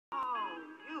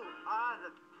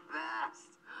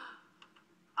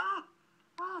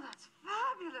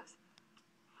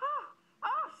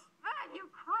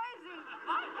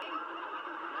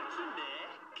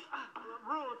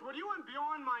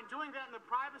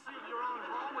privacy of your own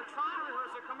home. We're trying to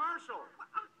rehearse a commercial.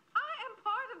 I am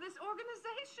part of this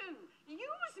organization.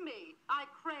 Use me. I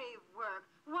crave work.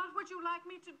 What would you like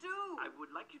me to do? I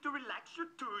would like you to relax your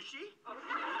tushy. There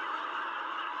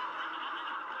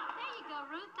you go,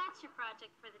 Ruth. That's your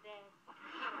project for the day.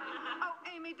 Oh,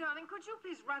 Amy, darling, could you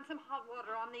please run some hot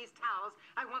water on these towels?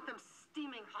 I want them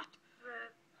steaming hot.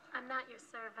 Ruth, I'm not your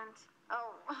servant.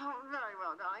 Oh, very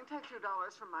well, darling. Take $2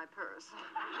 from my purse.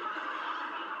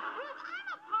 Ruth, I'm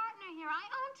a partner here. I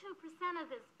own 2% of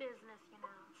this business, you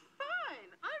know.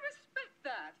 Fine. I respect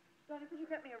that. Darling, could you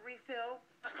get me a refill?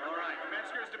 All right,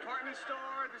 Metzger's department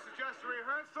store. This is just a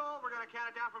rehearsal. We're going to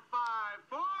count it down from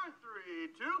 5, 4,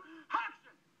 3, 2,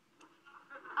 action!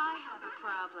 I have a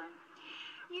problem.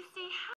 You see,